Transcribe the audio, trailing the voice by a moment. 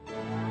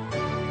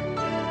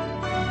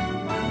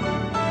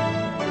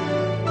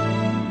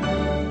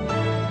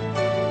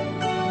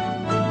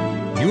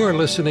You are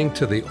listening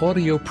to the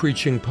audio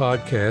preaching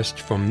podcast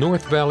from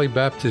North Valley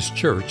Baptist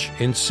Church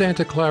in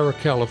Santa Clara,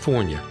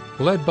 California,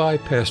 led by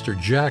Pastor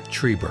Jack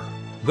Trieber.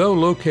 Though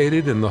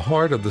located in the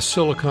heart of the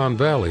Silicon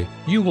Valley,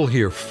 you will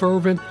hear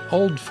fervent,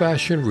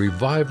 old-fashioned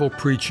revival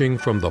preaching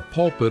from the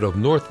pulpit of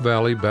North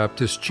Valley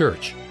Baptist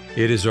Church.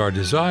 It is our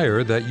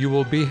desire that you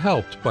will be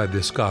helped by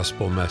this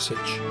gospel message.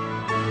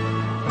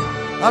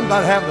 I'm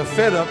not having a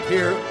fit up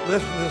here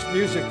listening to this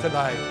music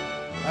tonight.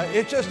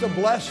 It's just a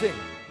blessing.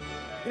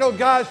 You know,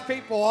 God's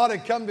people ought to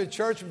come to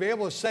church and be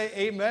able to say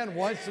amen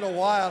once in a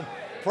while.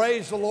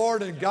 Praise the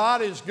Lord, and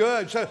God is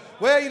good. So,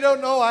 well, you don't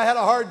know, I had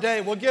a hard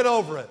day. Well, get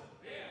over it.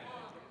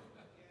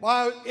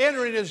 While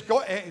entering his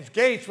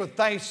gates with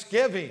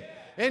thanksgiving,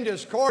 into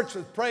his courts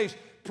with praise.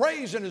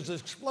 Praise in his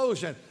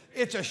explosion.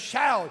 It's a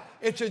shout.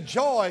 It's a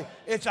joy.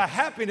 It's a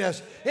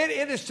happiness.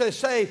 It is to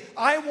say,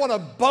 I want to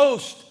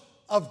boast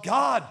of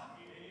God.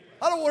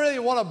 I don't really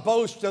want to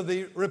boast of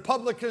the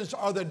Republicans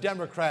or the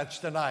Democrats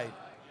tonight.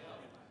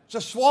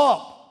 It's a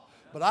swamp.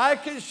 But I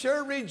can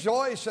sure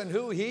rejoice in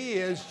who he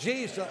is,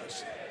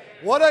 Jesus.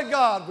 What a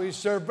God we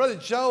serve. Brother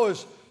Joe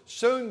is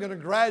soon going to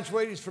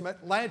graduate. He's from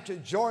Atlanta,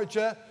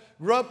 Georgia.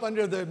 Grew up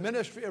under the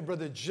ministry of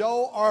Brother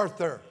Joe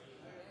Arthur.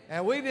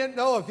 And we didn't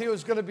know if he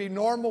was going to be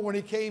normal when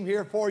he came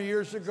here 4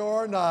 years ago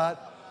or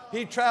not.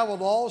 He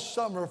traveled all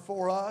summer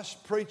for us,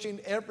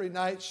 preaching every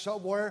night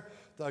somewhere,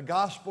 the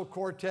gospel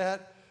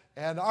quartet.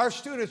 And our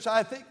students,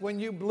 I think when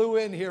you blew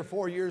in here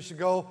 4 years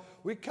ago,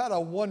 we kind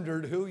of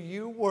wondered who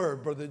you were,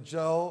 Brother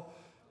Joe.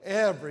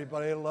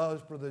 Everybody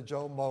loves Brother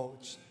Joe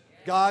Moats.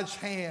 God's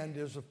hand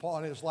is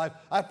upon his life.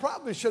 I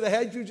probably should have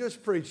had you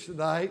just preach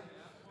tonight,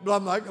 but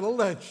I'm not going to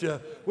let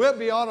you. We'll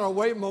be on our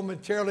way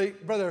momentarily.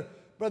 Brother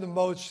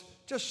Moats,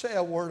 just say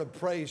a word of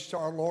praise to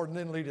our Lord and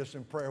then lead us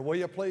in prayer. Will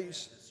you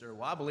please? Yes, sir.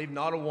 Well, I believe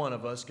not a one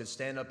of us could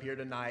stand up here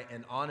tonight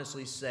and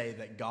honestly say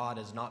that God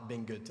has not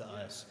been good to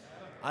us.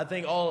 I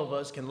think all of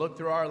us can look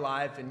through our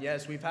life, and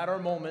yes, we've had our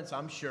moments,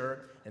 I'm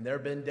sure, and there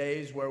have been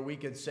days where we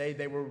could say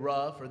they were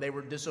rough or they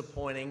were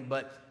disappointing,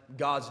 but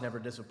God's never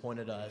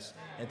disappointed us.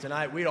 And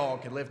tonight we all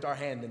can lift our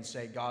hand and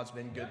say God's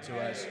been good to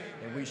us,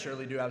 and we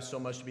surely do have so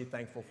much to be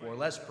thankful for.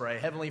 Let's pray.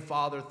 Heavenly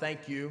Father,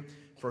 thank you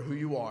for who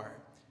you are.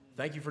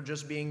 Thank you for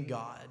just being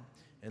God.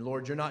 And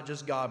Lord, you're not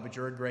just God, but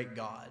you're a great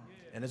God.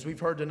 And as we've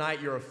heard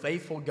tonight, you're a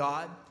faithful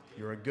God.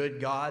 You're a good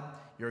God.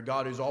 You're a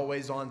God who's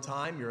always on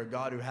time. You're a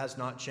God who has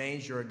not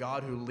changed. You're a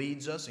God who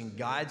leads us and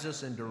guides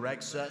us and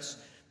directs us.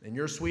 And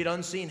your sweet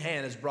unseen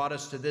hand has brought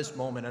us to this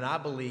moment. And I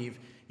believe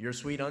your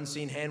sweet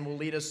unseen hand will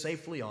lead us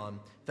safely on.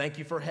 Thank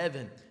you for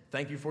heaven.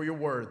 Thank you for your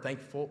word.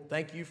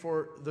 Thank you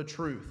for the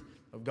truth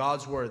of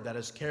God's word that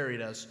has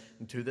carried us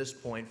to this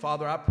point.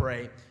 Father, I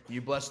pray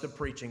you bless the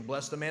preaching.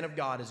 Bless the man of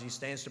God as he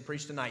stands to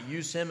preach tonight.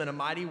 Use him in a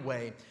mighty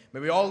way. May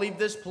we all leave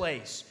this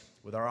place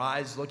with our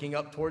eyes looking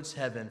up towards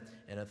heaven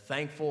and a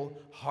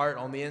thankful heart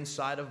on the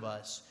inside of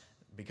us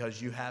because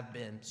you have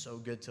been so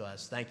good to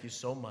us. Thank you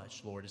so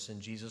much, Lord. It's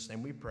in Jesus'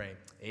 name we pray.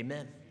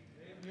 Amen.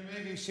 You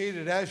may be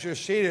seated. As you're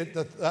seated,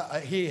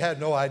 he had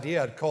no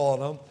idea I'd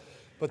call on him,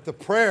 but the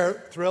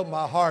prayer thrilled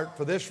my heart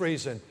for this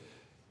reason.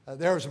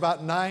 There was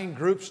about 9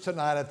 groups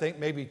tonight, I think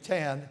maybe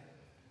 10,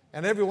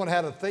 and everyone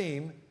had a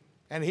theme,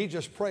 and he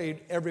just prayed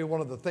every one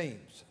of the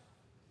themes.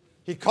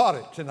 He caught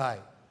it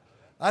tonight.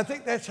 I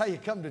think that's how you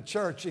come to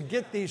church. You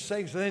get these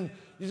things, and then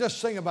you just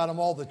sing about them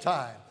all the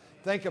time.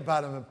 Think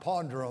about them and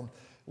ponder them.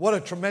 What a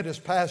tremendous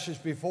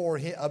passage before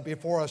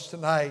us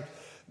tonight.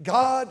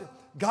 God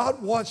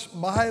wants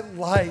my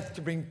life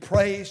to bring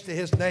praise to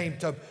his name,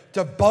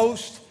 to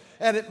boast,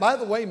 and it, by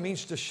the way,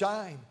 means to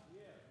shine.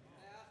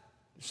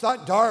 It's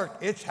not dark,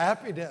 it's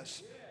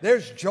happiness.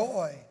 There's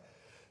joy.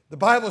 The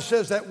Bible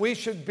says that we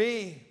should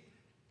be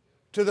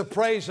to the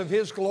praise of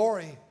his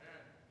glory.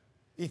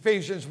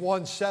 Ephesians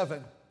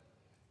 1:7,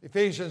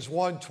 Ephesians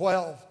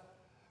 1:12.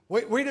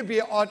 We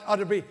ought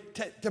to be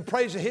to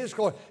praise of his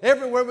glory.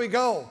 Everywhere we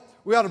go,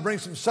 we ought to bring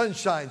some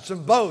sunshine,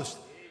 some boast.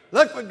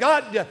 Look what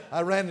God did.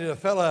 I ran into a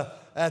fella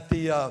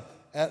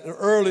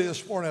early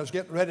this morning. I was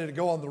getting ready to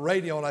go on the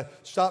radio, and I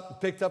stopped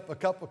and picked up a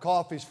cup of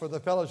coffees for the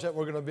fellows that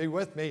were going to be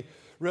with me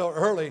real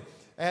early.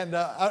 And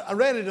I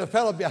ran into a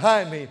fellow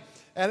behind me,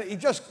 and he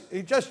just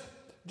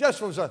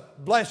was a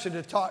blessing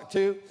to talk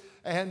to.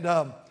 And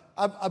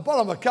I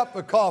bought him a cup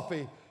of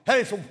coffee.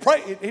 And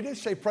he didn't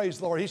say praise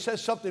the Lord. He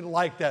says something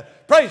like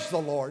that. Praise the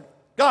Lord.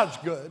 God's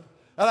good.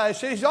 And I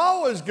said, he's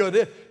always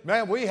good.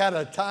 Man, we had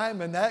a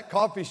time in that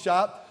coffee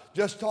shop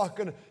just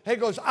talking. He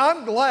goes,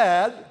 I'm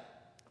glad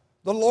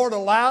the Lord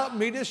allowed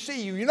me to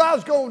see you. You know, I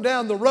was going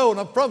down the road.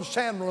 I'm from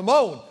San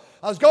Ramon.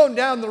 I was going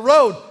down the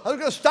road. I was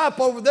going to stop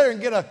over there and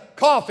get a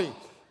coffee.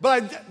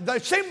 But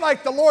it seemed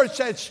like the Lord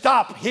said,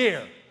 stop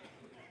here.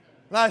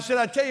 And I said,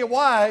 I tell you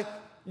why,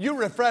 you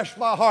refreshed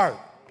my heart.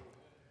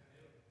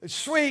 A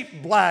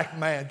sweet black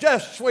man,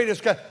 just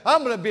sweetest guy.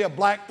 I'm going to be a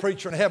black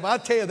preacher in heaven. I'll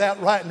tell you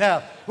that right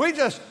now. We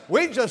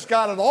just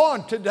got it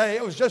on today.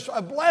 It was just a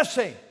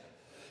blessing.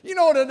 You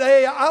know,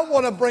 today I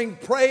want to bring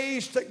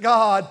praise to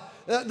God.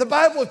 The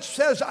Bible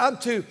says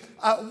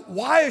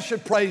why I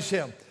should praise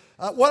him.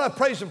 What I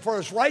praise him for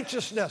is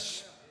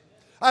righteousness.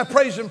 I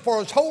praise Him for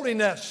His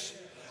holiness.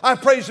 I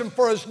praise Him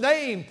for His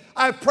name.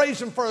 I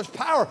praise Him for His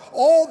power.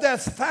 All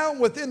that's found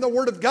within the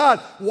Word of God.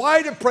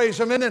 Why to praise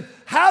Him, and then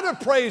how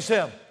to praise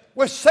Him.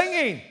 With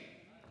singing,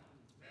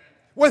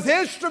 with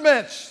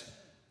instruments,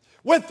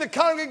 with the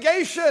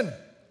congregation,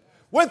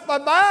 with my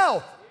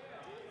mouth.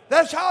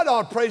 That's how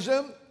I'll praise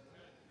Him.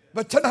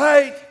 But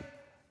tonight,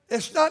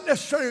 it's not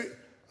necessarily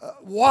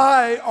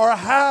why or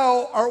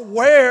how or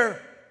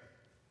where,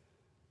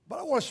 but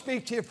I want to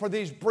speak to you for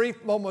these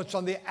brief moments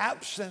on the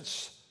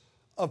absence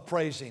of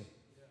praising.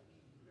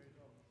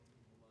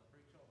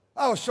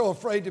 I was so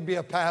afraid to be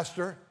a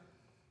pastor.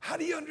 How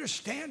do you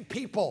understand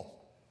people?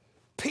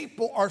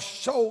 People are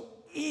so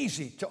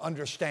easy to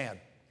understand.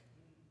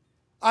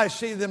 I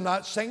see them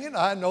not singing,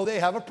 I know they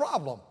have a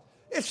problem.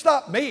 It's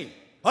not me.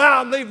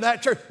 Well, I'm leaving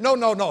that church.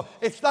 No.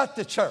 It's not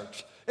the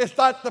church. It's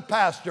not the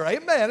pastor.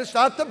 Amen. It's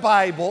not the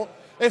Bible.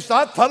 It's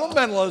not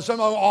fundamentalism.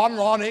 On and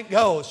on it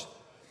goes.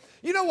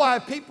 You know why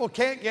people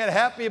can't get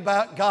happy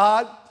about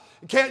God?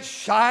 Can't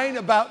shine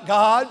about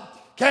God?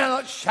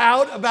 Cannot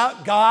shout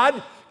about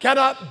God?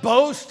 Cannot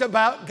boast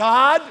about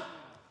God?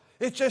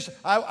 It's just,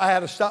 I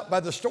had to stop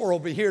by the store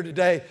over here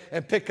today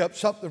and pick up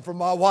something for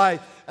my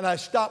wife. And I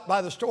stopped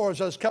by the store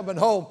as I was coming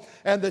home.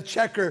 And the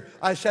checker,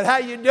 I said, how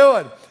you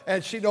doing?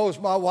 And she knows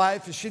my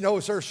wife, and she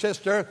knows her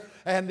sister,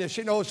 and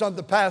she knows I'm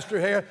the pastor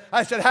here.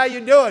 I said, how you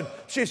doing?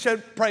 She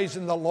said,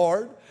 praising the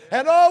Lord.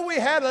 And oh, we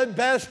had the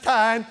best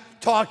time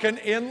talking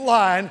in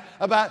line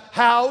about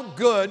how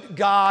good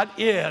God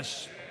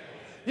is.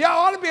 You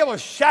ought to be able to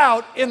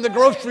shout in the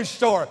grocery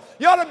store.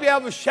 You ought to be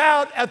able to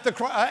shout at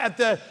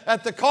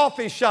the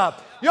coffee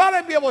shop. You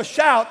ought to be able to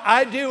shout,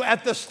 I do,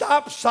 at the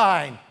stop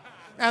sign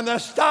and the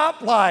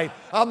stoplight.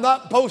 I'm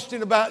not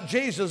boasting about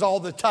Jesus all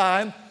the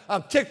time.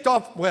 I'm ticked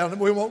off. Well,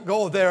 we won't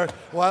go there.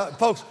 Well,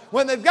 folks,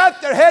 when they've got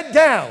their head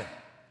down,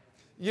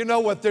 you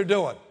know what they're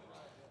doing.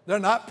 They're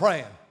not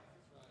praying.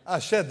 I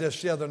said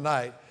this the other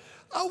night.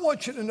 I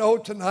want you to know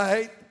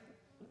tonight,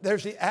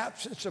 there's the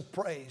absence of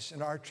praise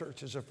in our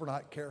churches if we're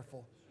not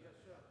careful.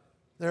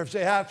 There's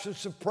the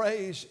absence of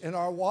praise in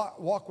our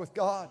walk with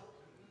God.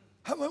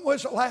 When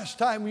was the last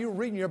time you were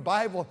reading your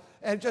Bible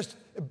and just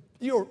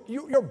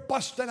you're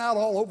busting out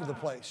all over the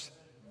place?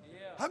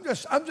 I'm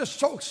just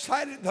so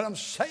excited that I'm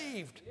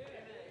saved.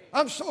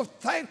 I'm so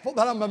thankful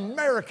that I'm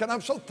American. I'm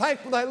so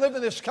thankful that I live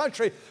in this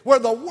country where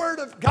the Word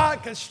of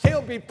God can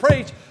still be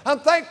preached. I'm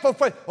thankful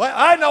for,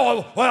 I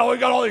know, we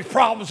got all these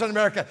problems in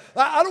America.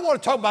 I don't want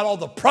to talk about all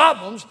the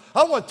problems.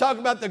 I want to talk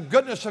about the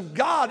goodness of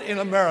God in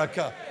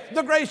America,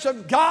 the grace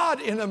of God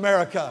in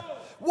America.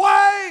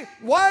 Why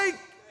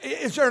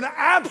is there an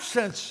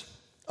absence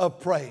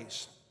of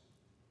praise?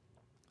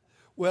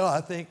 Well,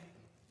 I think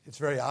it's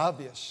very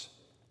obvious.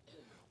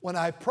 When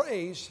I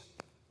praise,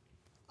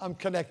 I'm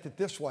connected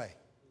this way.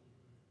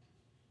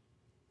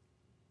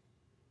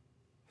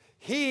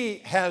 He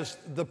has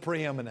the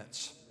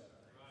preeminence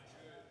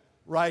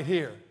right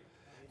here.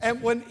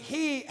 And when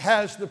He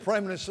has the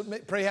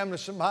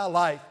preeminence in my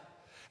life,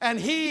 and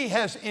He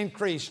has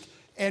increased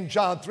in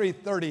John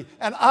 3:30,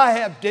 and I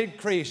have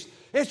decreased,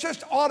 it's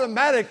just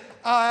automatic.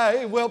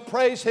 I will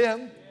praise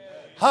Him.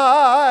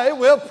 I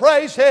will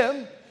praise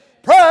Him.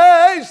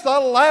 Praise the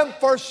Lamb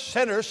for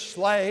sinners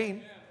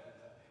slain.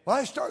 When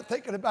I start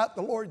thinking about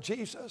the Lord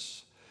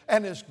Jesus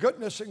and His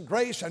goodness and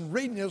grace and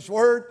reading His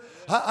Word,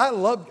 I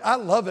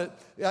love it,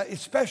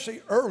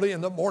 especially early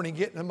in the morning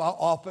getting in my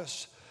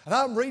office. And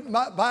I'm reading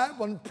my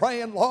Bible and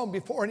praying long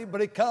before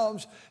anybody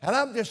comes. And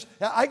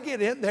I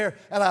get in there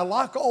and I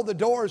lock all the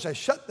doors, I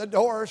shut the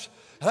doors,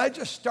 and I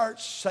just start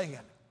singing.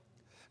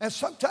 And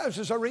sometimes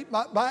as I read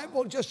my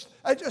Bible,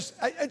 I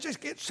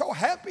just get so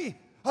happy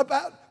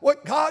about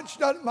what God's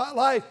done in my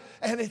life.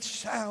 And it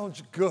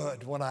sounds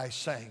good when I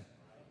sing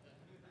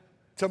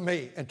to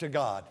me and to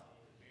God.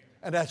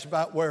 And that's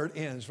about where it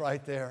ends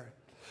right there.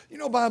 You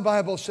know, my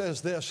Bible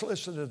says this.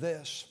 Listen to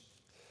this.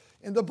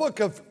 In the book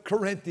of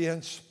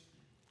Corinthians,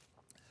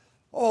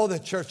 the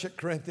church at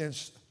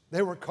Corinthians,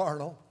 they were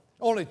carnal.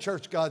 Only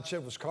church God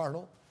said was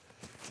carnal.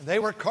 They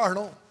were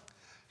carnal,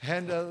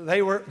 and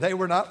they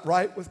were not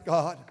right with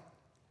God.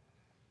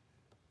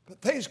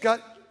 But things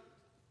got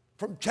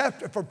from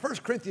 1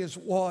 Corinthians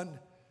 1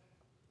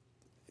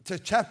 to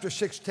chapter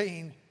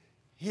 16,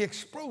 he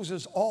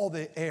exposes all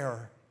the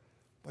error.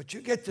 But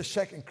you get to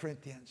 2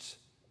 Corinthians,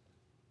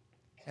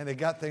 and they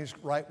got things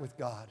right with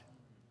God.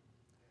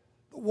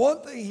 The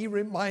one thing he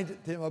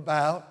reminded them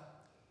about,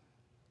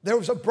 there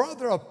was a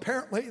brother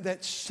apparently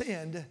that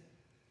sinned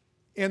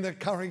in the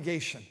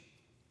congregation.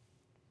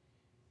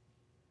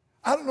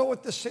 I don't know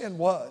what the sin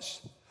was.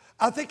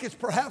 I think it's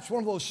perhaps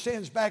one of those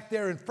sins back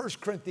there in 1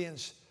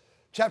 Corinthians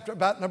chapter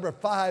about number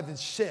 5 and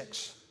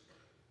 6.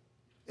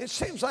 It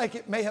seems like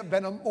it may have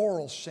been a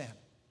moral sin.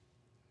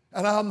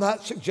 And I'm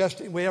not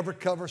suggesting we ever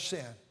cover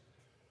sin.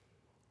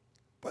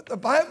 But the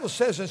Bible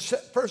says in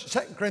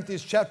 2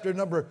 Corinthians chapter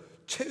number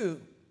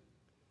 2,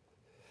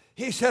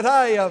 he said,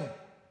 I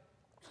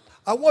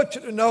want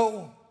you to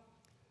know,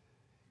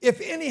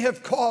 if any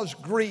have caused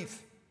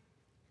grief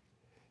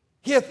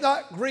He hath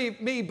not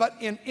grieved me, but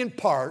in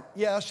part,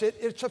 yes,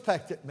 it's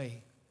affected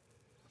me.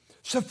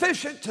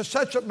 Sufficient to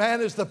such a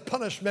man is the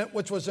punishment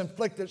which was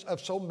inflicted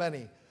of so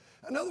many.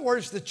 In other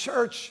words, the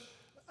church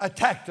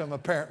attacked him,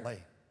 apparently.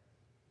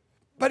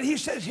 But he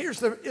says, here's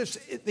the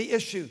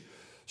issue.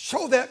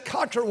 So that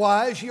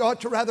contrariwise, you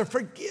ought to rather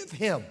forgive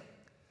him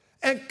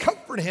and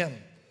comfort him.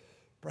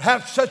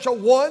 Perhaps such a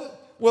one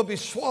will be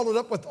swallowed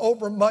up with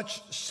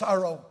overmuch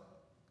sorrow.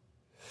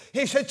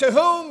 He said, to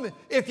whom,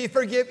 if you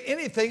forgive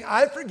anything,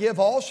 I forgive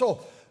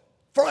also.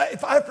 For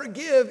if I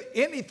forgive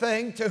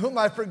anything to whom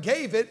I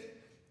forgave it,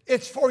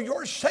 it's for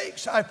your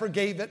sakes I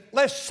forgave it,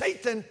 lest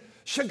Satan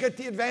should get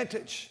the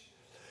advantage.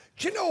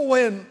 Do you know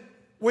when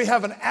we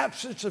have an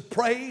absence of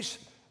praise?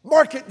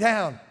 Mark it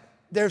down.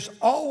 There's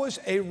always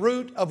a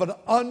root of an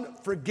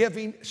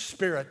unforgiving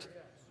spirit.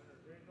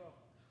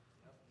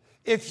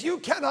 If you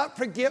cannot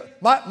forgive,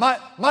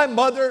 my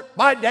mother,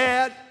 my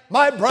dad,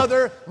 my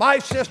brother, my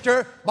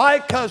sister, my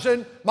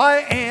cousin, my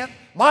aunt,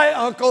 my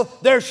uncle,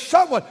 there's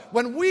someone.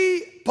 When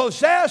we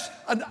possess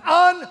an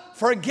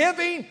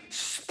unforgiving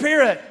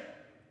spirit,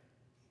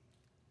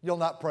 you'll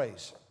not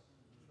praise.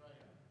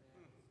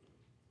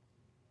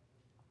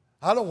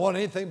 I don't want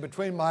anything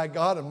between my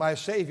God and my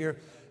Savior,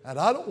 and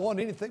I don't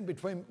want anything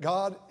between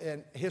God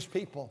and His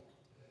people.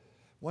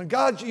 When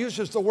God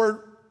uses the word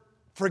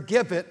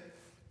forgive it,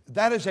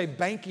 that is a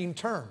banking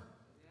term.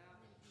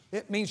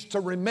 It means to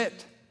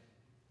remit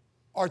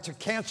or to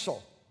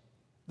cancel.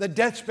 The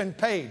debt's been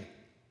paid.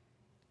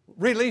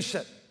 Release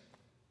it.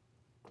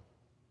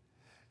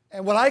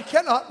 And when I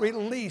cannot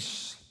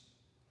release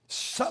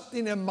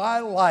something in my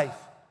life,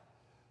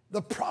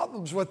 the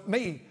problems with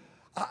me,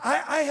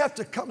 I have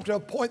to come to a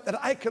point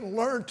that I can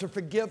learn to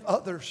forgive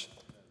others.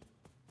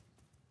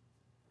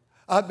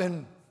 I've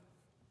been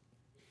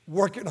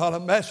working on a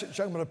message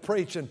I'm going to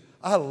preach, and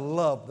I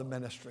love the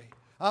ministry.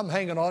 I'm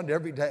hanging on to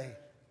every day.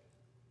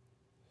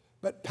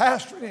 But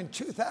pastoring in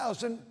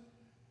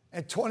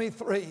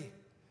 2023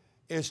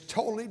 is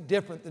totally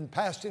different than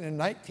pastoring in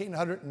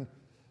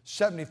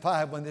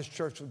 1975 when this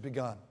church was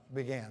began.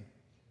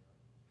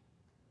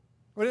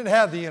 We didn't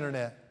have the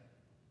internet.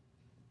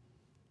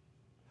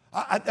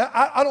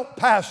 I don't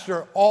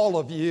pastor all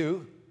of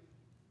you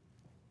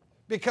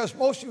because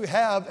most of you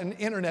have an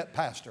internet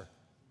pastor.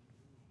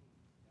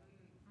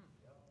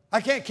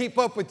 I can't keep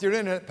up with your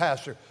internet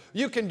pastor.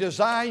 You can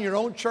design your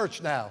own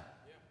church now.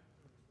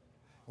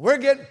 We're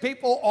getting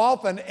people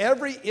off on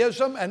every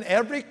ism and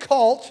every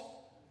cult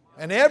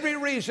and every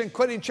reason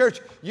quitting church.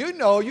 You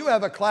know, you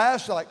have a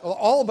class, like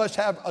all of us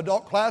have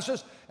adult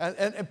classes,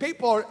 and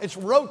people are, it's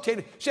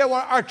rotating. Say,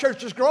 well, our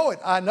church is growing.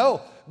 I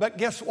know. But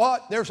guess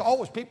what? There's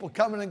always people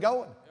coming and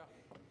going.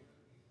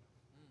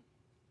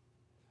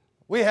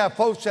 We have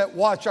folks that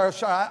watch our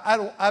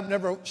service. I've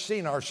never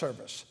seen our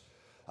service.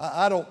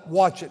 I don't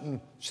watch it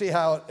and see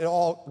how it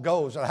all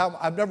goes.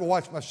 I've never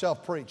watched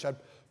myself preach. I'd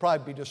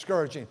probably be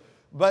discouraging.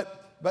 But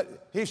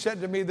he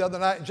said to me the other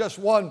night, just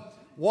one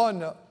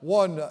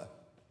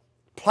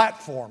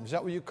platform, is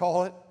that what you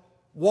call it?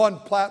 One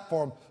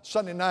platform,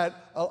 Sunday night,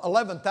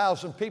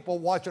 11,000 people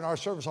watching our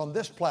service on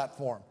this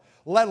platform,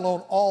 let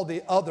alone all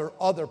the other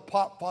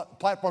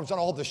platforms and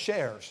all the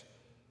shares.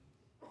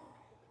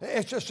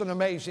 It's just an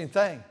amazing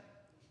thing.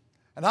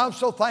 And I'm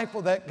so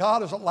thankful that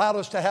God has allowed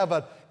us to have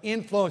an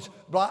influence.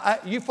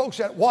 But you folks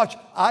that watch,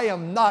 I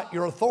am not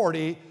your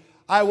authority.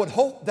 I would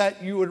hope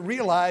that you would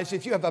realize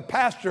if you have a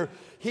pastor,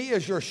 he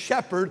is your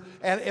shepherd.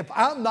 And if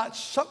I'm not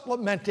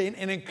supplementing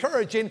and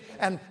encouraging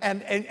and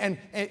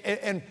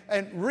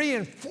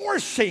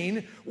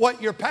reinforcing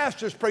what your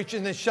pastor's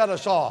preaching, then shut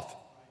us off.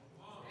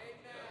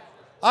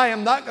 I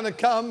am not going to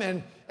come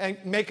and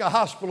make a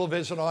hospital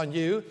visit on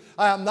you.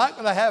 I am not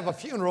going to have a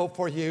funeral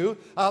for you.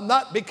 I'm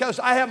not, because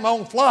I have my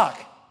own flock.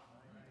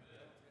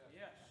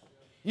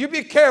 You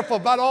be careful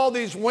about all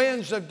these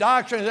winds of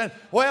doctrines. And,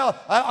 well,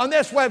 on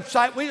this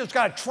website, we just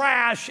got to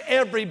trash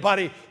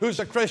everybody who's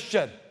a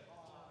Christian.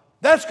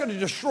 That's going to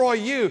destroy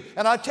you.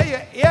 And I tell you,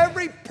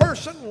 every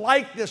person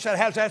like this that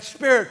has that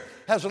spirit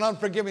has an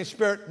unforgiving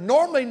spirit.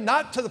 Normally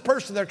not to the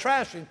person they're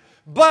trashing,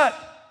 but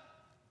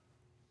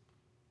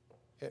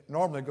it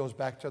normally goes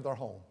back to their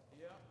home,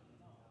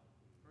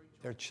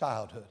 their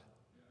childhood,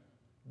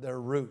 their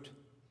root.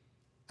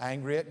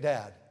 Angry at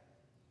dad,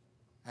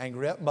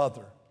 angry at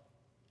mother,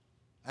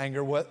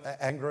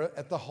 anger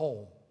at the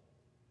home.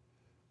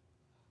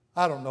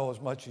 I don't know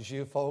as much as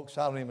you folks.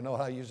 I don't even know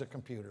how to use a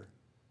computer.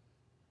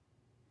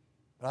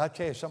 But I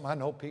tell you something, I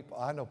know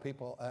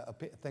people,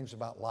 things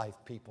about life,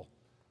 people.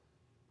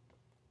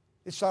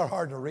 It's not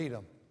hard to read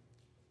them.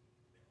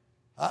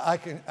 I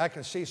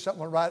can see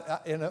someone right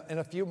in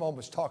a few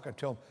moments talking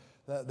to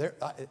them.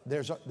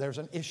 There's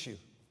an issue.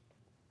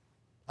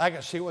 I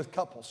can see with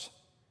couples.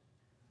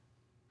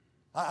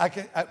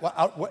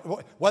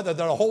 Whether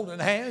they're holding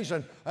hands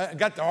and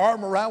got their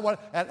arm around one,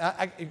 and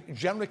I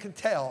generally can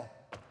tell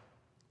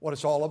what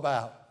it's all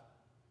about.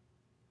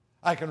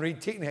 I can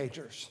read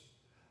teenagers.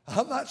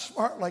 I'm not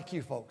smart like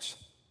you folks.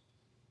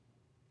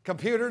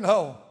 Computer,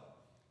 no.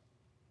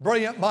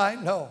 Brilliant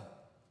mind, no.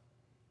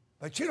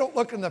 But you don't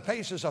look in the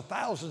faces of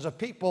thousands of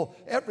people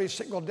every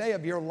single day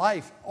of your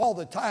life, all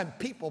the time,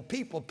 people,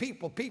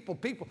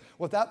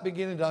 without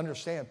beginning to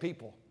understand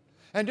people.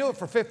 And do it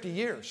for 50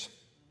 years.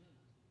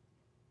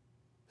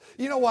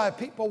 You know why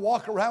people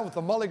walk around with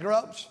the mully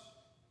grubs?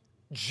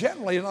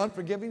 Generally an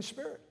unforgiving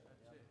spirit.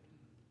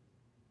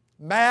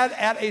 Mad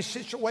at a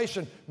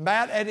situation,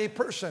 mad at a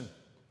person.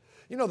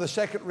 You know the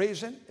second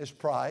reason is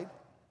pride.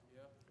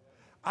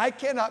 I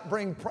cannot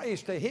bring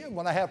praise to Him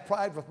when I have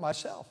pride with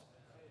myself.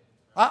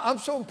 I'm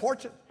so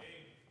important.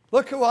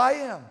 Look who I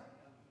am.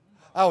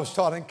 I was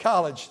taught in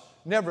college.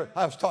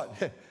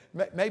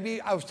 Maybe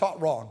I was taught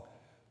wrong.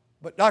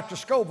 But Dr.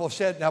 Scoville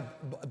said, now,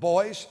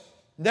 boys,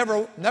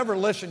 never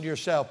listen to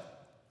yourself.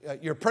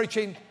 You're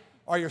preaching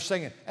or you're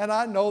singing. And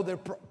I know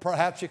that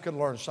perhaps you can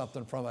learn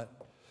something from it.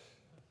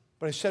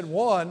 But he said,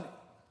 one,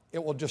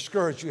 it will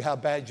discourage you how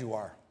bad you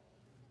are.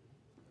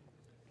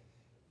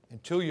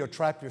 And two, you'll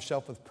trap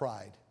yourself with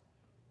pride.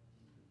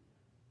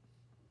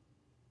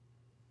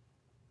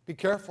 Be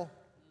careful.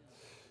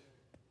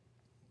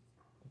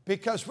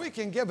 Because we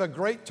can give a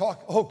great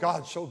talk. Oh,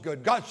 God's so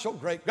good. God's so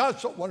great.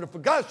 God's so wonderful.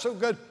 God's so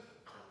good.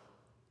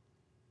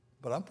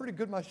 But I'm pretty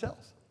good myself.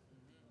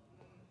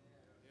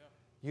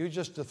 You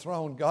just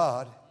dethroned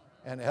God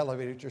and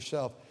elevated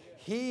yourself.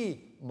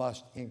 He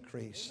must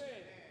increase.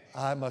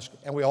 I must.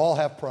 And we all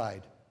have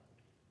pride.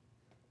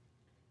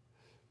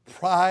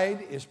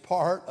 Pride is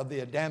part of the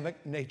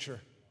Adamic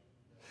nature.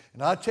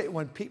 And I'll tell you,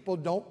 when people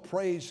don't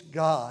praise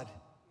God,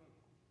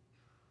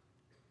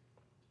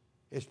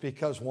 it's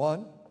because,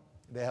 one,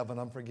 they have an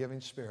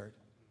unforgiving spirit.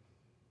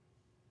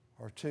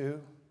 Or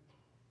two,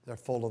 they're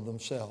full of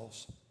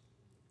themselves.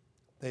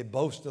 They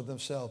boast of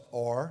themselves.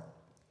 Or,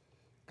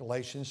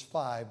 Galatians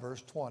 5,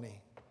 verse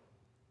 20,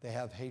 they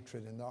have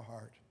hatred in their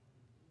heart.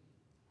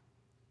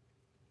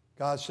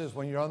 God says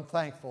when you're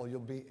unthankful, you'll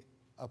be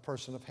a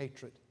person of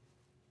hatred.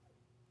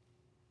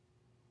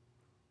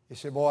 You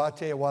say, boy, I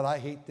tell you what, I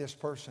hate this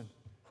person.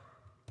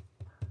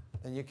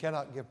 Then you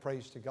cannot give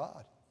praise to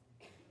God.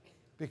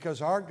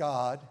 Because our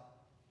God,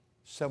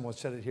 someone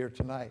said it here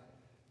tonight,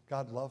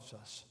 God loves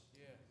us.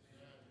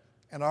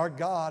 And our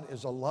God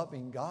is a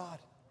loving God.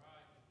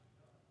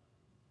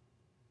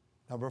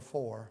 Number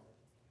 4,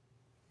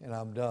 and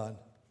I'm done,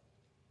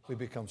 we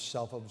become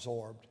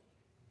self-absorbed.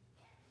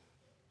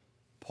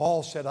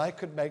 Paul said, I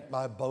could make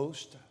my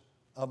boast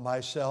of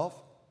myself,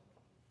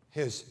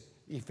 his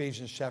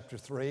Ephesians chapter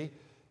 3,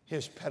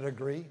 his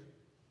pedigree,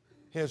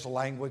 his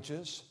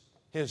languages,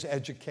 his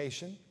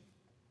education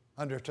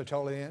under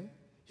Tertullian.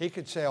 He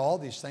could say all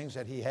these things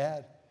that he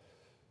had.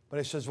 But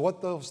he says,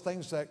 what those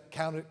things that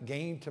counted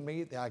gain to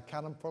me, I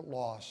count them for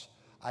loss.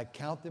 I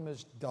count them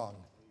as dung,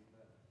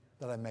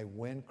 that I may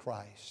win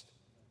Christ.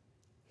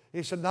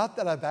 He said, not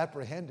that I've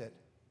apprehended.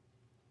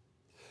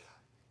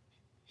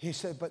 He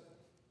said, but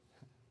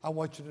I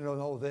want you to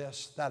know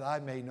this, that I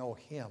may know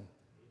Him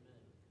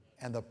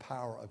and the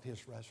power of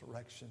His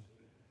resurrection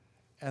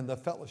and the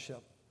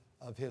fellowship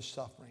of His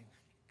suffering,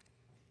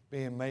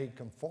 being made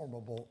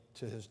conformable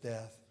to His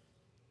death.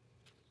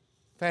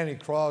 Fanny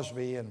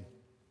Crosby in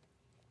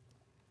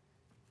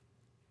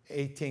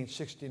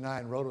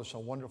 1869 wrote us a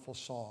wonderful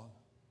song.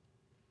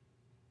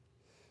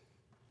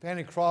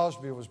 Fanny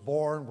Crosby was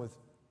born with,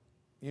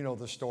 you know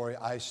the story,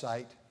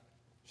 eyesight.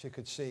 She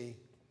could see.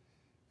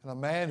 And a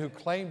man who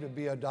claimed to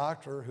be a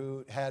doctor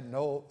who had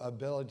no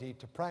ability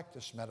to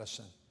practice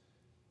medicine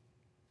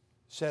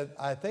said,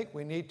 I think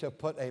we need to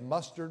put a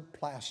mustard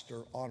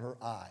plaster on her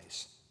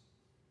eyes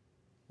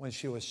when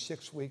she was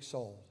 6 weeks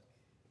old.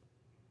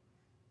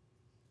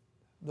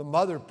 The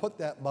mother put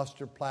that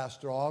mustard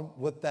plaster on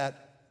with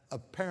that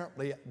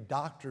apparently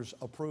doctor's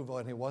approval,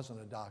 and he wasn't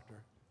a doctor,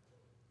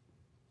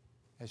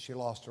 and she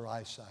lost her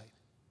eyesight.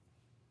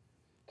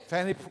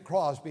 Fanny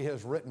Crosby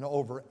has written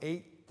over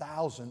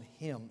 8,000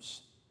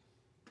 hymns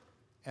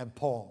and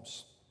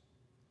poems.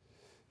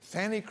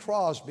 Fanny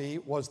Crosby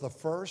was the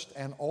first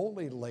and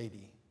only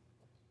lady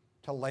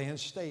to land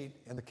state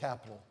in the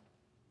Capitol.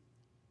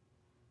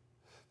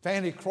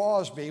 Fanny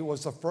Crosby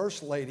was the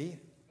first lady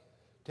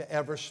to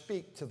ever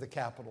speak to the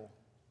Capitol.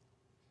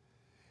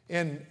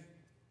 In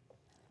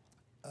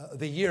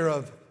the year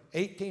of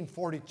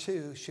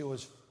 1842, she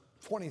was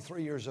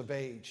 23 years of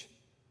age.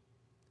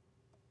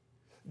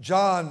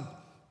 John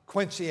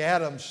Quincy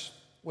Adams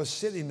was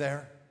sitting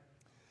there,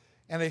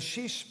 and as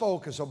she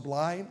spoke as a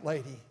blind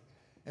lady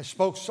and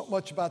spoke so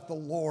much about the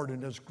Lord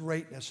and His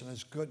greatness and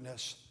His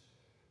goodness,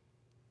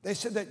 they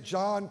said that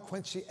John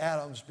Quincy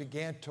Adams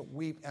began to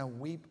weep and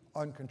weep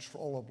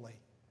uncontrollably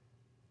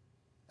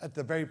at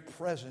the very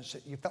presence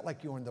that you felt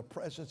like you were in the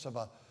presence of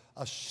a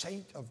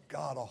saint of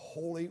God, a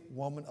holy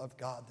woman of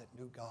God that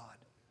knew God.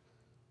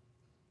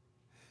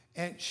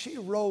 And she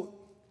wrote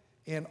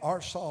in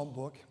our psalm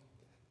book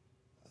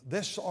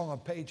this song on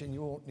page, and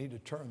you won't need to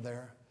turn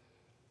there,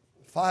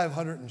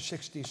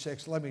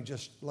 566. Let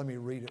me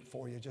read it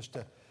for you just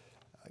to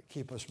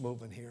keep us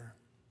moving here.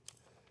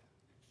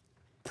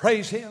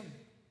 Praise Him.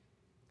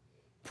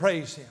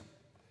 Praise Him.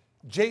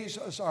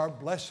 Jesus, our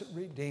blessed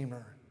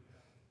Redeemer.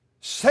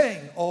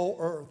 Sing, O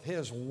earth,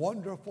 his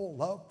wonderful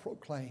love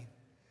proclaim.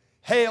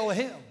 Hail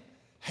him,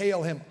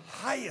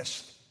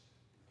 highest,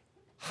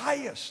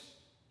 highest,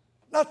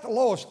 not the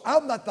lowest.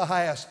 I'm not the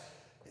highest.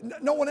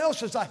 No one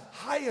else is the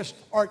highest.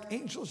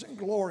 Archangels in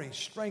glory,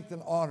 strength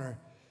and honor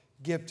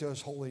give to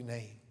his holy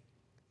name.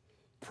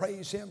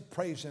 Praise him,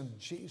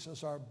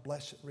 Jesus, our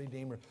blessed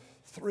Redeemer.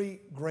 3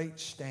 great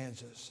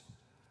stanzas.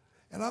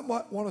 And I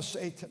want to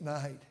say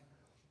tonight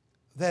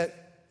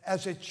that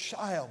as a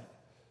child,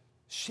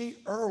 she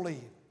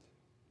early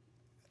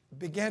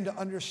began to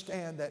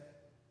understand that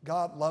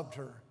God loved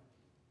her.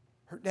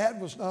 Her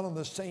dad was not on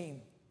the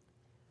scene.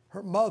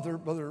 Her mother,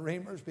 Brother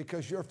Reimers,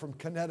 because you're from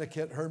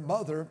Connecticut, her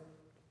mother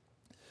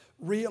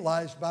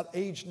realized about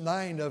age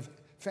 9 of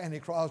Fanny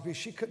Crosby,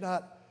 she could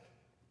not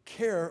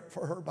care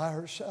for her by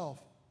herself.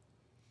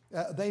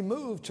 They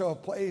moved to a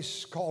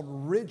place called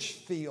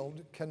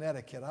Ridgefield,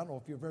 Connecticut. I don't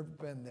know if you've ever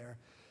been there.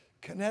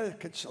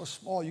 Connecticut's so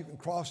small you can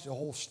cross the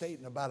whole state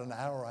in about an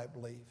hour, I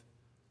believe.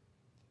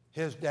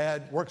 His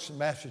dad works in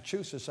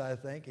Massachusetts, I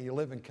think, and he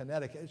lived in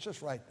Connecticut. It's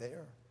just right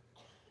there.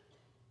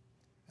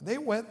 And they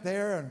went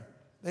there, and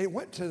they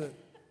went to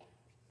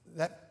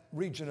that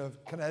region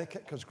of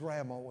Connecticut because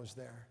Grandma was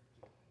there.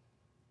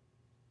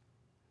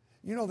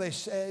 You know,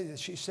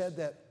 she said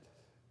that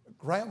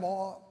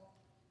Grandma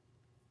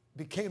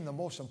became the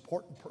most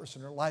important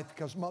person in her life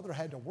because Mother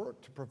had to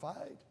work to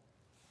provide.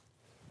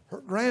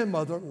 Her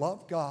grandmother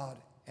loved God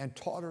and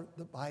taught her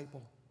the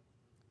Bible.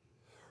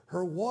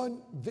 Her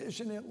one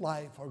vision in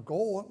life, her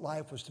goal in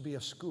life was to be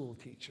a school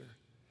teacher.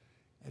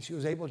 And she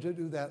was able to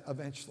do that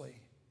eventually.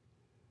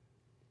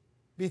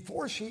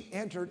 Before she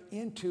entered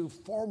into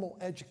formal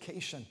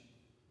education,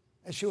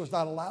 and she was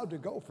not allowed to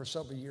go for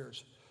several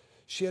years,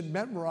 she had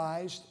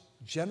memorized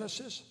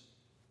Genesis,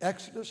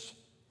 Exodus,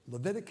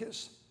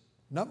 Leviticus,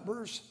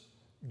 Numbers,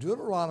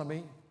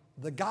 Deuteronomy,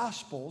 the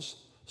Gospels,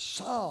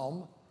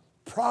 Psalm,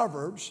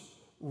 Proverbs,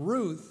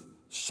 Ruth,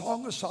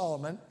 Song of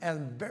Solomon,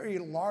 and very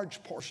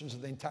large portions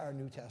of the entire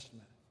New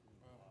Testament.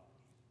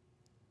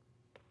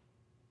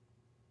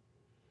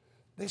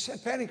 They said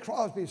Fanny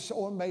Crosby is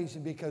so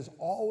amazing because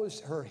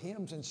always her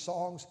hymns and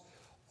songs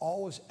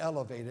always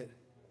elevated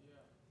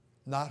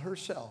not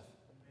herself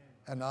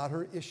and not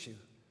her issue,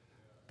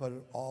 but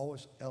it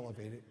always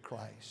elevated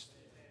Christ.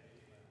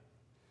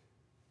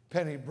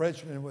 Penny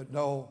Bridgman would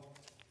know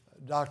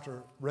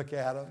Dr. Rick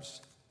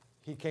Adams.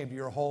 He came to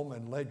your home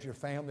and led your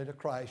family to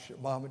Christ. Your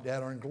mom and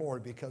dad are in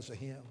glory because of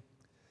him.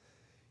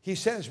 He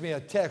sends me a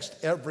text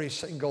every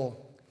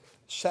single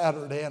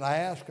Saturday, and I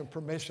asked him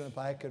permission if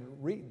I could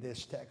read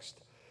this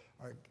text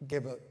or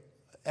give an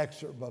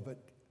excerpt of it.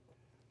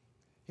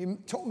 He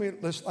told me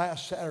this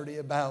last Saturday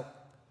about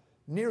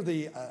near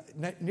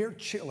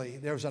Chile,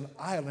 there's an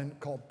island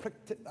called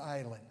Picton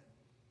Island.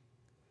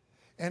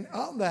 And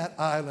on that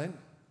island,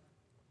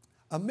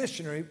 a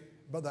missionary,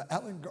 Brother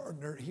Alan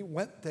Gardner, he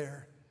went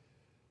there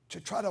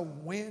to try to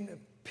win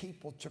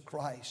people to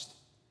Christ.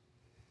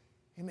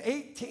 In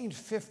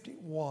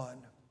 1851,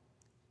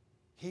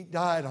 he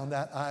died on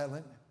that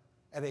island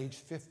at age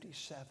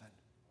 57.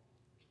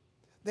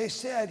 They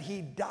said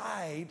he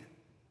died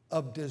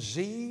of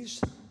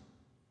disease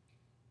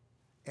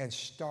and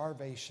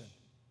starvation.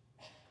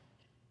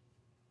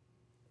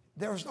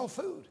 There was no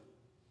food.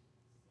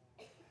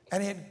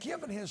 And he had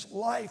given his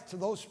life to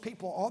those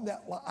people on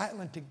that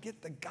island to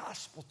get the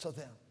gospel to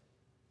them.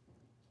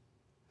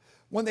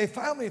 When they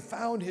finally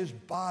found his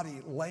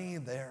body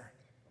laying there,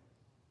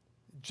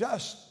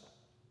 just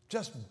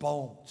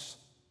bones,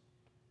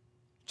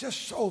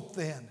 just so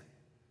thin.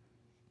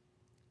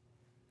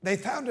 They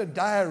found a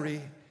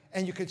diary,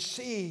 and you could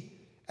see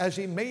as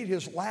he made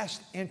his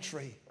last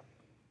entry,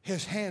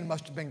 his hand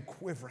must have been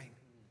quivering.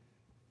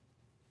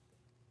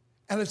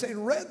 And as they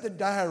read the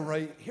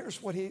diary,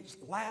 here's what his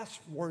last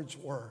words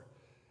were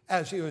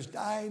as he was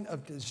dying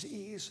of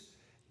disease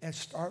and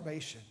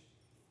starvation.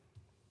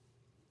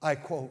 I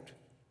quote,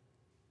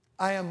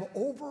 "I am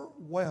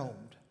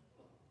overwhelmed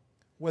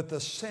with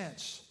the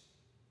sense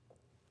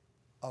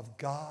of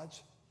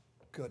God's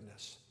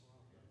goodness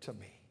to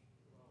me."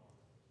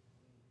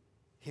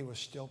 He was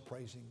still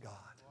praising God.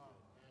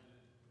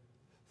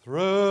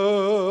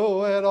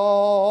 Through it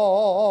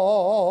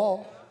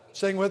all,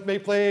 sing with me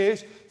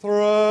please.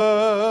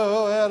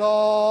 Through it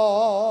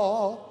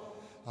all,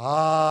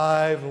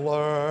 I've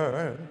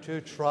learned to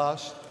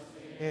trust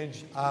in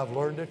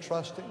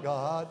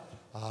God.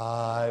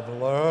 I've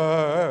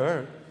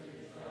learned.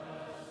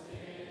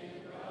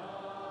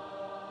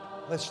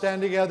 Let's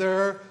stand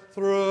together.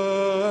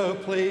 Through,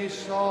 please,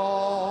 song.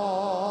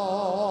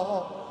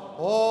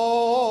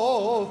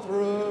 Oh,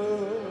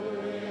 through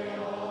it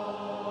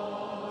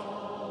all,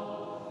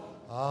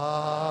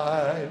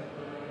 I've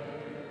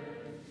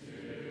learned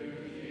to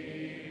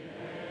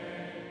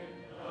depend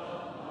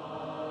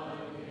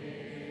upon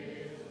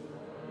His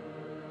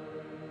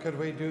word. Could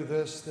we do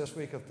this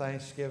week of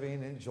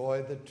Thanksgiving?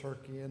 Enjoy the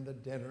turkey and the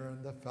dinner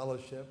and the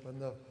fellowship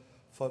and the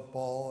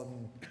football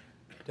and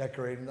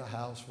decorating the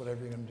house,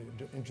 whatever you're going to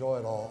do. Enjoy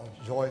it all.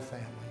 Enjoy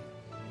family.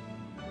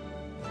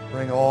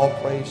 Bring all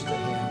praise to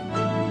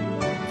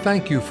Him.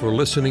 Thank you for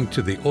listening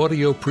to the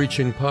audio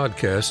preaching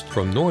podcast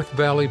from North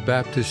Valley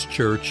Baptist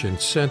Church in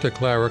Santa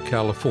Clara,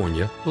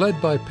 California,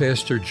 led by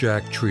Pastor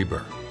Jack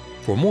Trieber.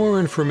 For more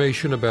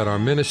information about our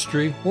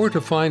ministry or to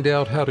find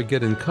out how to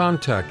get in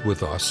contact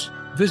with us,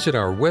 visit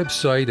our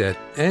website at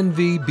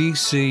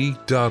nvbc.org.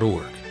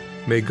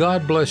 May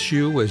God bless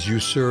you as you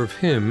serve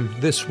Him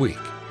this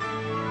week.